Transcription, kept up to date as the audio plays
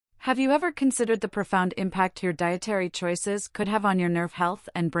Have you ever considered the profound impact your dietary choices could have on your nerve health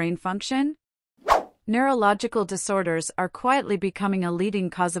and brain function? Neurological disorders are quietly becoming a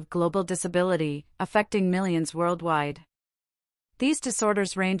leading cause of global disability, affecting millions worldwide. These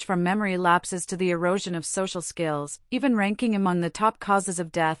disorders range from memory lapses to the erosion of social skills, even ranking among the top causes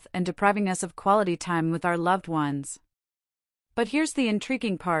of death and depriving us of quality time with our loved ones. But here's the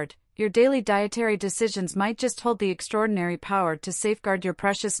intriguing part. Your daily dietary decisions might just hold the extraordinary power to safeguard your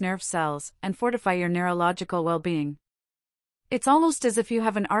precious nerve cells and fortify your neurological well-being. It's almost as if you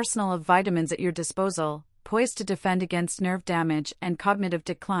have an arsenal of vitamins at your disposal, poised to defend against nerve damage and cognitive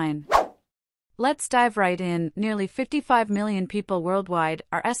decline. Let's dive right in. Nearly 55 million people worldwide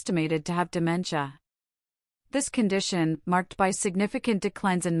are estimated to have dementia. This condition, marked by significant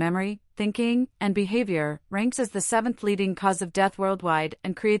declines in memory, thinking, and behavior, ranks as the seventh leading cause of death worldwide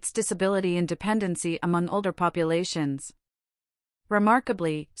and creates disability and dependency among older populations.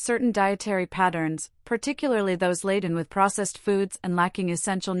 Remarkably, certain dietary patterns, particularly those laden with processed foods and lacking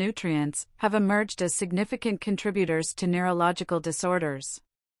essential nutrients, have emerged as significant contributors to neurological disorders.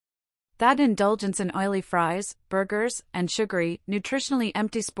 That indulgence in oily fries, burgers, and sugary, nutritionally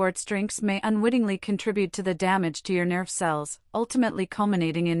empty sports drinks may unwittingly contribute to the damage to your nerve cells, ultimately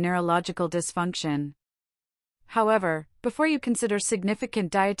culminating in neurological dysfunction. However, before you consider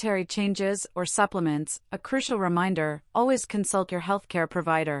significant dietary changes or supplements, a crucial reminder: always consult your healthcare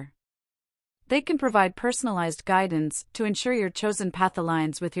provider. They can provide personalized guidance to ensure your chosen path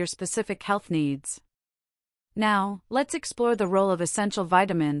aligns with your specific health needs. Now, let's explore the role of essential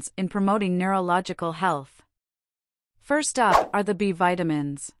vitamins in promoting neurological health. First up are the B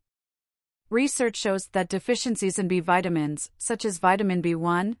vitamins. Research shows that deficiencies in B vitamins, such as vitamin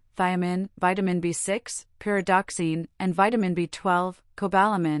B1, thiamine, vitamin B6, pyridoxine, and vitamin B12,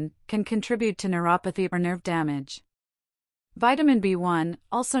 cobalamin, can contribute to neuropathy or nerve damage. Vitamin B1,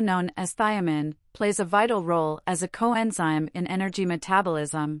 also known as thiamine, plays a vital role as a coenzyme in energy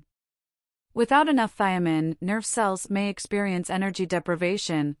metabolism. Without enough thiamine, nerve cells may experience energy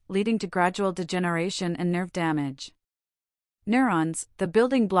deprivation, leading to gradual degeneration and nerve damage. Neurons, the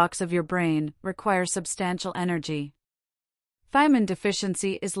building blocks of your brain, require substantial energy. Thiamine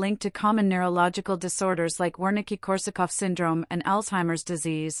deficiency is linked to common neurological disorders like Wernicke-Korsakoff syndrome and Alzheimer's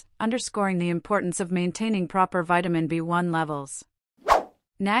disease, underscoring the importance of maintaining proper vitamin B1 levels.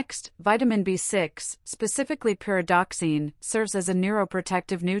 Next, vitamin B6, specifically pyridoxine, serves as a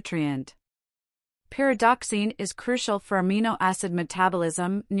neuroprotective nutrient. Pyridoxine is crucial for amino acid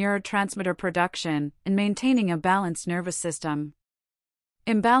metabolism, neurotransmitter production, and maintaining a balanced nervous system.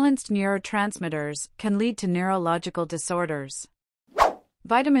 Imbalanced neurotransmitters can lead to neurological disorders.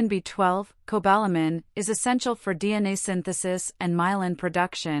 Vitamin B12, cobalamin, is essential for DNA synthesis and myelin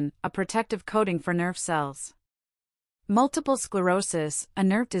production, a protective coating for nerve cells. Multiple sclerosis, a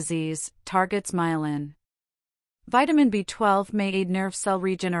nerve disease, targets myelin. Vitamin B12 may aid nerve cell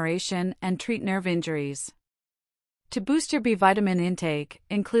regeneration and treat nerve injuries. To boost your B vitamin intake,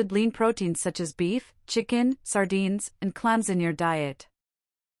 include lean proteins such as beef, chicken, sardines, and clams in your diet.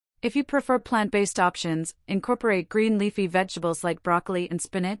 If you prefer plant-based options, incorporate green leafy vegetables like broccoli and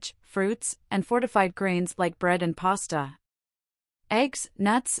spinach, fruits, and fortified grains like bread and pasta. Eggs,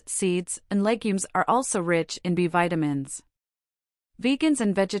 nuts, seeds, and legumes are also rich in B vitamins. Vegans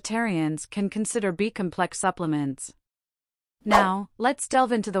and vegetarians can consider B-complex supplements. Now, let's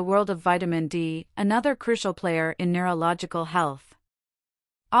delve into the world of vitamin D, another crucial player in neurological health.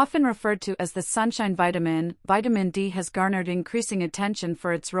 Often referred to as the sunshine vitamin, vitamin D has garnered increasing attention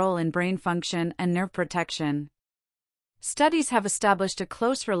for its role in brain function and nerve protection. Studies have established a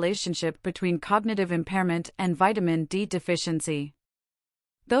close relationship between cognitive impairment and vitamin D deficiency.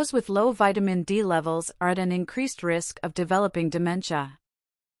 Those with low vitamin D levels are at an increased risk of developing dementia.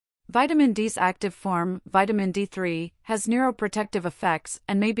 Vitamin D's active form, vitamin D3, has neuroprotective effects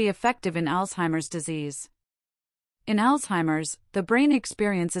and may be effective in Alzheimer's disease. In Alzheimer's, the brain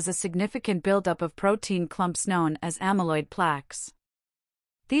experiences a significant buildup of protein clumps known as amyloid plaques.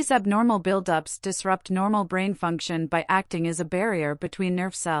 These abnormal buildups disrupt normal brain function by acting as a barrier between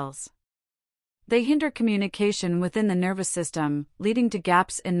nerve cells. They hinder communication within the nervous system, leading to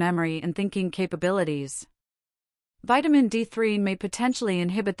gaps in memory and thinking capabilities. Vitamin D3 may potentially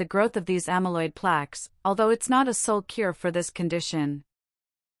inhibit the growth of these amyloid plaques, although it's not a sole cure for this condition.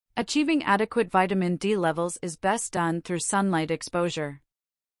 Achieving adequate vitamin D levels is best done through sunlight exposure.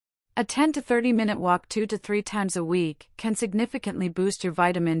 A 10 to 30-minute walk 2 to 3 times a week can significantly boost your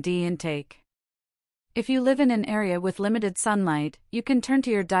vitamin D intake. If you live in an area with limited sunlight, you can turn to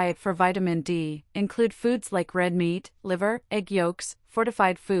your diet for vitamin D. Include foods like red meat, liver, egg yolks,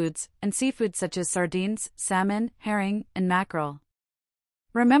 fortified foods, and seafood such as sardines, salmon, herring, and mackerel.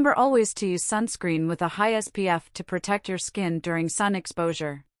 Remember always to use sunscreen with a high SPF to protect your skin during sun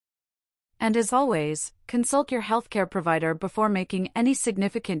exposure. And as always, consult your healthcare provider before making any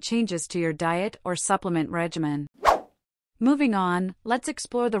significant changes to your diet or supplement regimen. Moving on, let's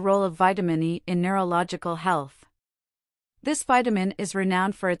explore the role of vitamin E in neurological health. This vitamin is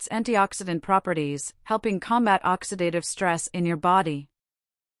renowned for its antioxidant properties, helping combat oxidative stress in your body.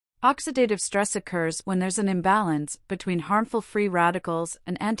 Oxidative stress occurs when there's an imbalance between harmful free radicals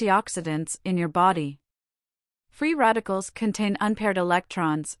and antioxidants in your body. Free radicals contain unpaired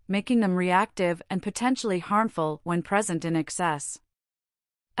electrons, making them reactive and potentially harmful when present in excess.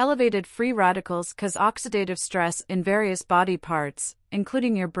 Elevated free radicals cause oxidative stress in various body parts,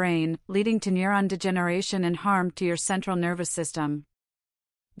 including your brain, leading to neuron degeneration and harm to your central nervous system.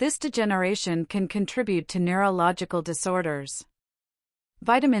 This degeneration can contribute to neurological disorders.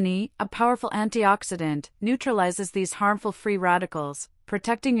 Vitamin E, a powerful antioxidant, neutralizes these harmful free radicals,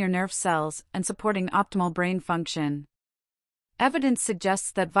 protecting your nerve cells and supporting optimal brain function. Evidence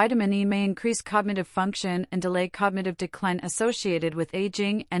suggests that vitamin E may increase cognitive function and delay cognitive decline associated with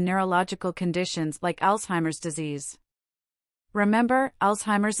aging and neurological conditions like Alzheimer's disease. Remember,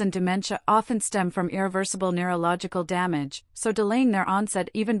 Alzheimer's and dementia often stem from irreversible neurological damage, so delaying their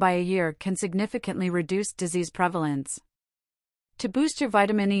onset even by a year can significantly reduce disease prevalence. To boost your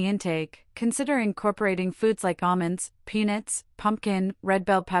vitamin E intake, consider incorporating foods like almonds, peanuts, pumpkin, red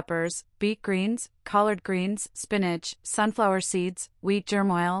bell peppers, beet greens, collard greens, spinach, sunflower seeds, wheat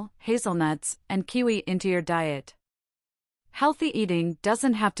germ oil, hazelnuts, and kiwi into your diet. Healthy eating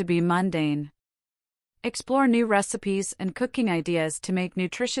doesn't have to be mundane. Explore new recipes and cooking ideas to make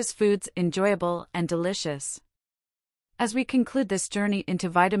nutritious foods enjoyable and delicious. As we conclude this journey into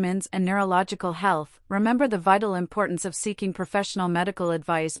vitamins and neurological health, remember the vital importance of seeking professional medical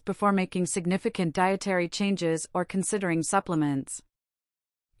advice before making significant dietary changes or considering supplements.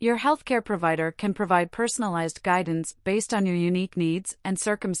 Your healthcare provider can provide personalized guidance based on your unique needs and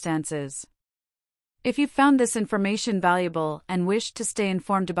circumstances. If you found this information valuable and wish to stay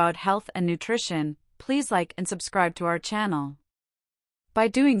informed about health and nutrition, please like and subscribe to our channel. By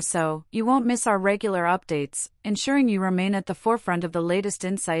doing so, you won't miss our regular updates, ensuring you remain at the forefront of the latest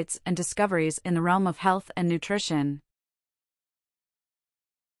insights and discoveries in the realm of health and nutrition.